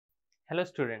Hello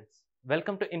students,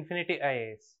 welcome to Infinity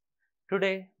IAS.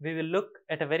 Today we will look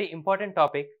at a very important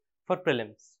topic for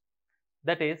prelims,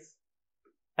 that is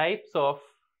types of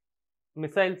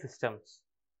missile systems.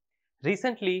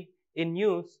 Recently in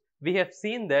news we have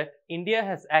seen that India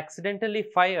has accidentally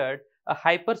fired a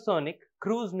hypersonic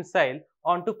cruise missile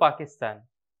onto Pakistan.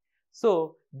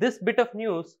 So this bit of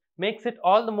news makes it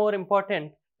all the more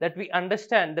important that we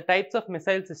understand the types of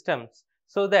missile systems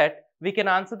so that we can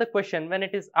answer the question when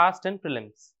it is asked in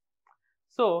prelims.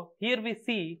 So here we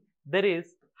see there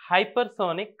is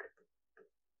hypersonic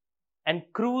and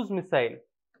cruise missile.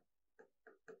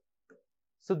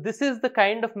 So this is the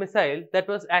kind of missile that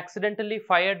was accidentally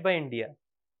fired by India.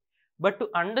 But to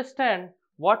understand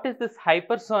what is this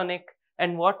hypersonic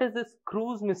and what is this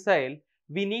cruise missile,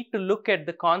 we need to look at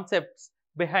the concepts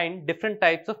behind different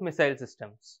types of missile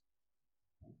systems.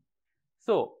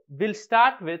 So we'll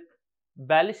start with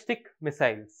ballistic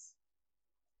missiles.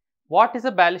 What is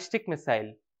a ballistic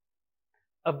missile?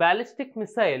 A ballistic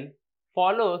missile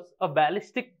follows a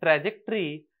ballistic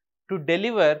trajectory to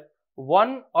deliver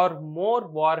one or more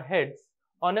warheads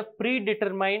on a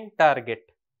predetermined target.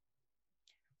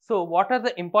 So what are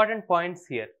the important points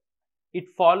here? It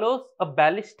follows a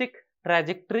ballistic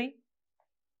trajectory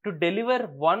to deliver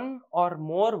one or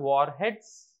more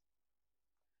warheads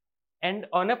and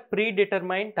on a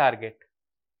predetermined target.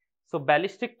 So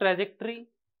ballistic trajectory,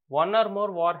 one or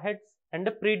more warheads and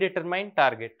a predetermined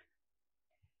target.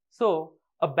 So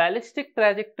a ballistic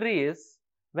trajectory is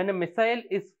when a missile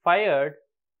is fired,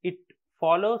 it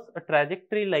follows a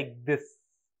trajectory like this.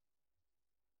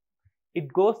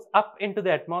 It goes up into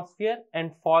the atmosphere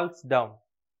and falls down.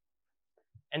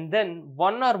 And then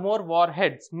one or more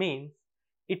warheads means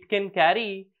it can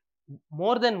carry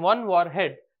more than one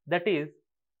warhead, that is,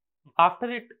 after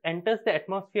it enters the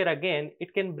atmosphere again,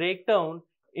 it can break down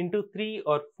into 3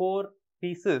 or 4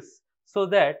 pieces so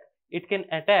that it can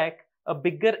attack a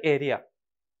bigger area.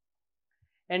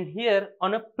 And here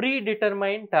on a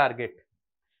predetermined target.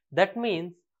 That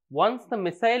means once the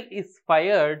missile is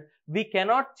fired, we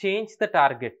cannot change the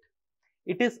target.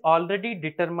 It is already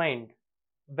determined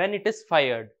when it is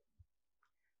fired.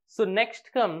 So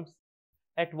next comes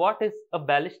at what is a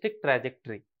ballistic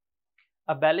trajectory.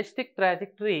 A ballistic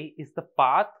trajectory is the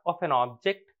path of an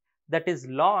object that is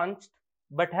launched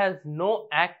but has no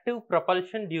active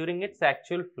propulsion during its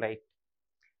actual flight.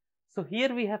 So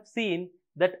here we have seen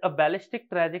that a ballistic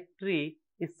trajectory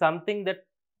is something that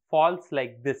falls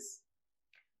like this.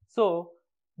 So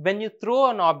when you throw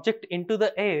an object into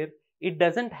the air, it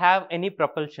doesn't have any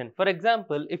propulsion. For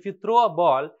example, if you throw a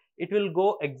ball, it will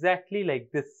go exactly like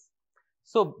this.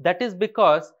 So that is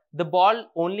because the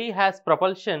ball only has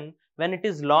propulsion when it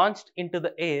is launched into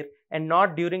the air and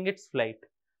not during its flight.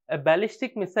 A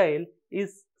ballistic missile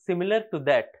is similar to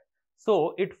that.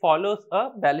 So it follows a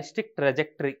ballistic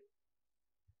trajectory.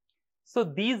 So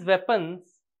these weapons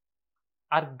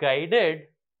are guided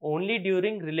only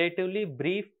during relatively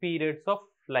brief periods of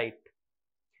flight.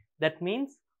 That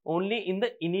means only in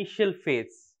the initial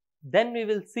phase. Then we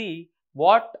will see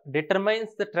what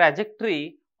determines the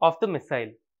trajectory of the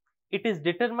missile. It is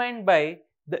determined by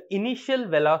the initial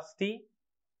velocity,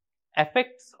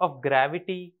 effects of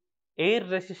gravity, air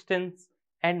resistance,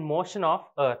 and motion of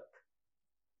Earth.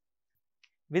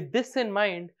 With this in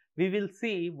mind, we will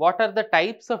see what are the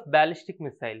types of ballistic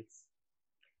missiles.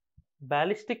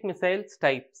 Ballistic missiles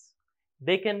types.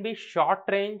 They can be short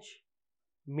range,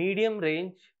 medium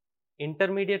range,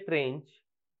 intermediate range,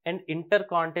 and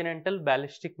intercontinental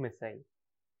ballistic missile.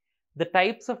 The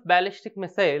types of ballistic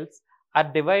missiles are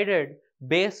divided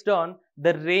based on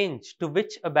the range to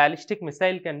which a ballistic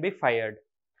missile can be fired.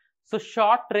 So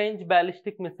short range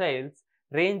ballistic missiles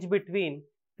range between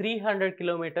 300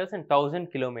 kilometers and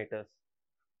 1000 kilometers.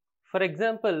 For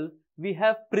example, we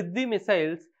have Prithvi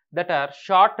missiles that are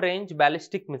short range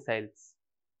ballistic missiles.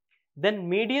 Then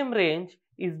medium range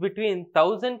is between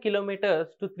 1000 kilometers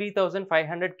to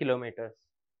 3500 kilometers.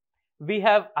 We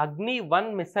have Agni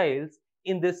 1 missiles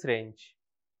in this range.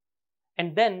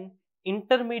 And then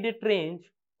intermediate range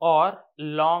or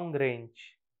long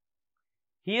range.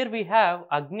 Here we have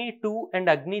Agni 2 and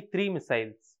Agni 3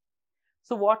 missiles.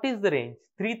 So what is the range?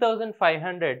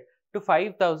 3500 to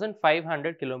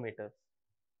 5500 kilometers.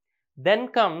 Then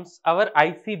comes our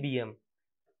ICBM.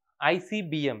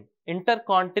 ICBM,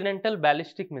 Intercontinental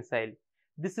Ballistic Missile.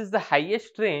 This is the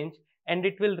highest range and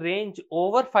it will range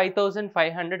over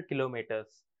 5500 kilometers.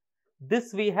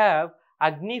 This we have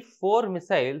Agni 4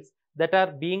 missiles that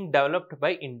are being developed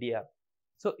by India.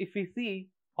 So if we see,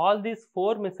 all these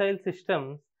 4 missile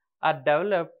systems are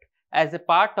developed as a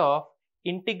part of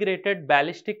Integrated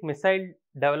Ballistic Missile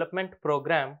Development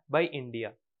Program by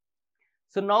India.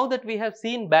 So now that we have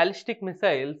seen ballistic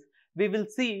missiles, we will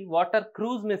see what are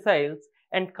cruise missiles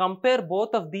and compare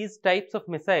both of these types of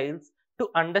missiles to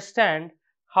understand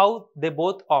how they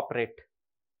both operate.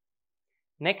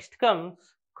 Next comes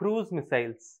cruise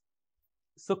missiles.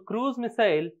 So cruise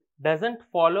missile doesn't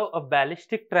follow a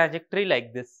ballistic trajectory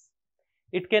like this.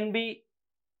 It can be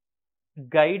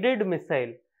guided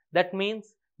missile. That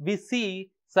means we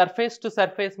see surface to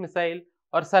surface missile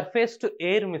or surface to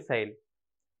air missile.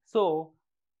 So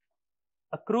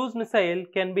a cruise missile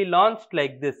can be launched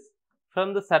like this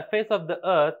from the surface of the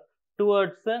earth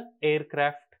towards an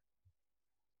aircraft,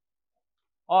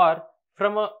 or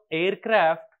from an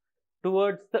aircraft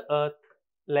towards the earth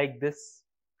like this.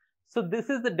 So this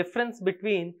is the difference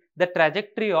between the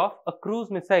trajectory of a cruise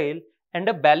missile and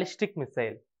a ballistic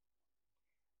missile.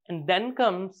 And then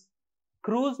comes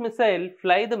cruise missile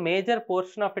fly the major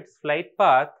portion of its flight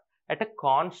path at a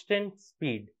constant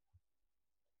speed.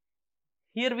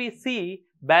 Here we see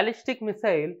ballistic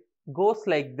missile goes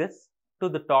like this to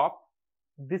the top.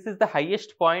 This is the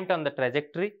highest point on the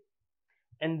trajectory,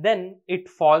 and then it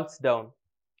falls down.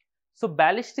 So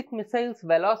ballistic missile's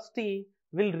velocity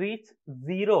will reach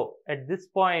 0 at this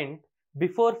point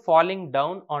before falling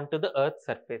down onto the Earth's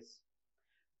surface.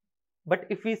 But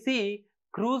if we see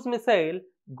cruise missile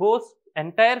goes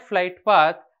entire flight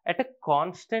path at a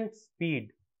constant speed.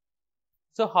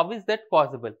 So how is that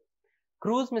possible?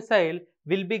 Cruise missile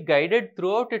will be guided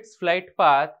throughout its flight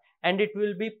path and it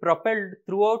will be propelled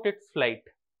throughout its flight.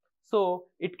 So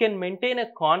it can maintain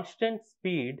a constant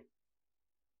speed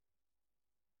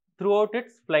throughout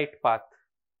its flight path.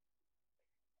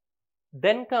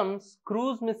 Then comes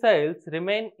cruise missiles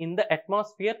remain in the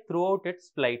atmosphere throughout its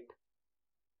flight.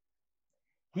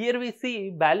 Here we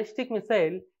see ballistic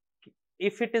missile,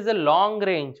 if it is a long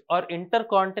range or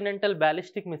intercontinental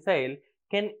ballistic missile,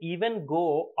 can even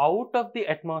go out of the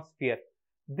atmosphere.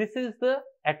 This is the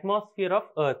atmosphere of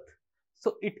Earth.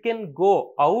 So it can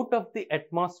go out of the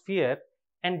atmosphere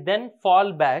and then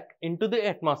fall back into the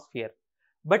atmosphere.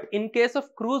 But in case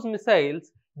of cruise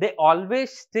missiles, they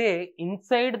always stay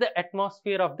inside the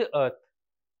atmosphere of the Earth.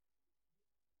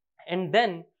 And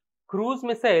then cruise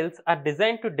missiles are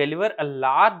designed to deliver a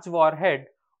large warhead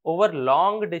over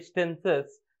long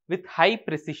distances with high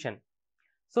precision.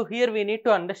 So here we need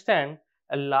to understand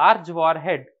a large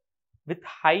warhead with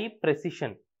high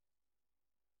precision.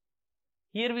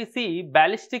 Here we see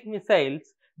ballistic missiles,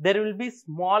 there will be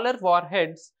smaller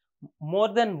warheads,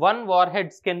 more than one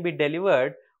warheads can be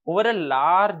delivered over a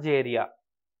large area.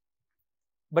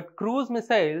 But cruise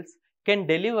missiles can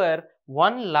deliver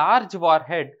one large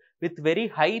warhead with very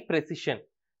high precision.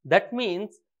 That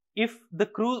means if the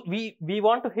cruise, we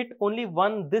want to hit only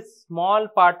this small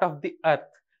part of the Earth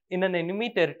in an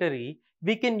enemy territory,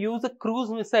 we can use a cruise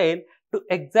missile to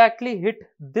exactly hit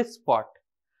this spot.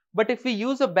 But if we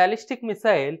use a ballistic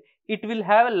missile, it will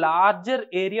have a larger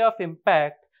area of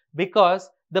impact because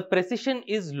the precision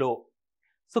is low.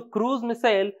 So cruise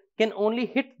missile can only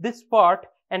hit this spot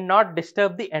and not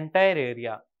disturb the entire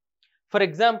area. For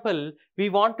example, we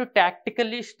want to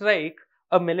tactically strike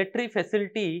a military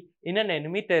facility in an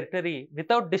enemy territory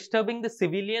without disturbing the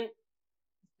civilian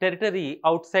territory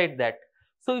outside that.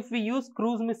 So if we use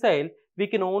cruise missile, we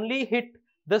can only hit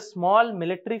the small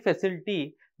military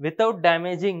facility without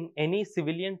damaging any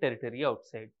civilian territory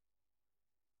outside.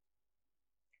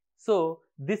 So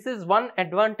this is one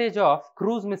advantage of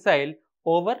cruise missile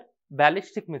over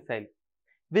ballistic missile.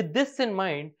 With this in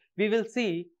mind, we will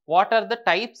see what are the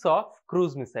types of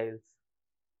cruise missiles.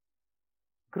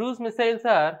 Cruise missiles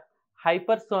are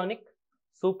hypersonic,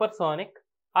 supersonic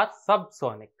or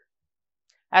subsonic.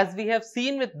 As we have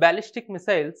seen with ballistic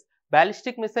missiles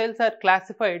are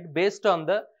classified based on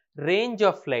the range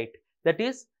of flight, that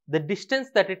is the distance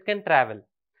that it can travel.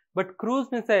 But cruise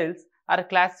missiles are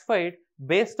classified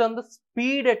based on the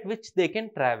speed at which they can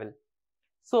travel.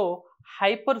 So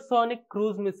hypersonic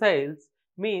cruise missiles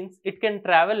means it can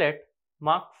travel at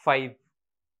Mach 5,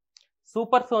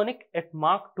 supersonic at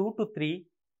Mach 2 to 3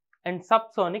 and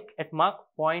subsonic at Mach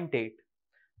 0.8.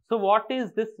 So what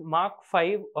is this Mach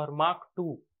 5 or Mach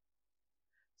 2?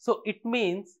 So it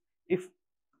means if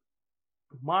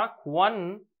Mach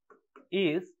 1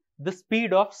 is the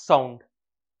speed of sound.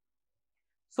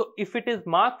 So if it is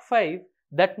Mach 5,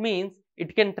 that means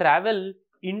it can travel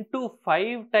into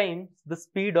 5 times the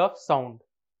speed of sound.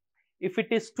 If it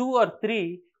is 2 or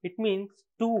 3, it means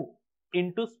 2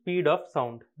 into speed of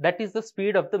sound. That is the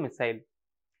speed of the missile.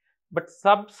 But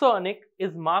subsonic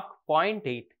is Mach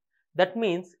 0.8. That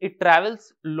means it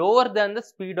travels lower than the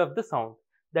speed of the sound.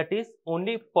 That is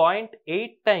only 0.8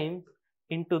 times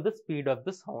into the speed of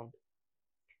the sound.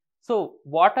 So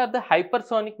what are the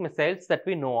hypersonic missiles that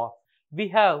we know of? We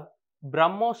have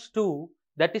BrahMos 2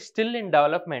 that is still in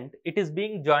development. It is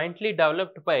being jointly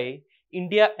developed by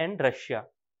India and Russia.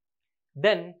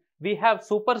 Then we have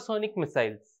supersonic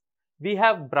missiles. We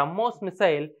have BrahMos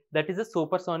missile that is a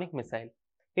supersonic missile.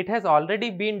 It has already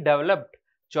been developed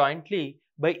jointly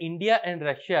by India and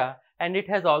Russia, and it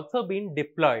has also been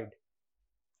deployed.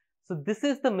 So this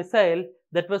is the missile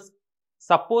that was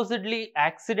supposedly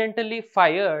accidentally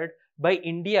fired by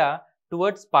India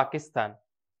towards Pakistan.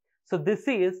 So this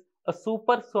is a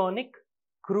supersonic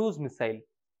cruise missile.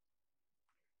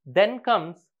 Then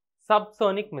comes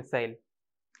subsonic missile.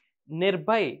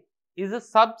 Nirbhay is a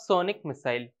subsonic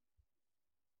missile.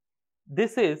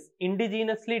 This is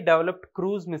indigenously developed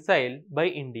cruise missile by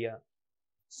India.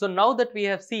 So now that we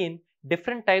have seen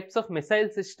different types of missile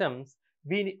systems,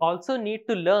 we also need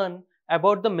to learn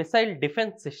about the missile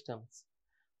defense systems.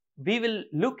 We will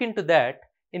look into that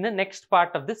in the next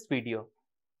part of this video.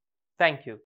 Thank you.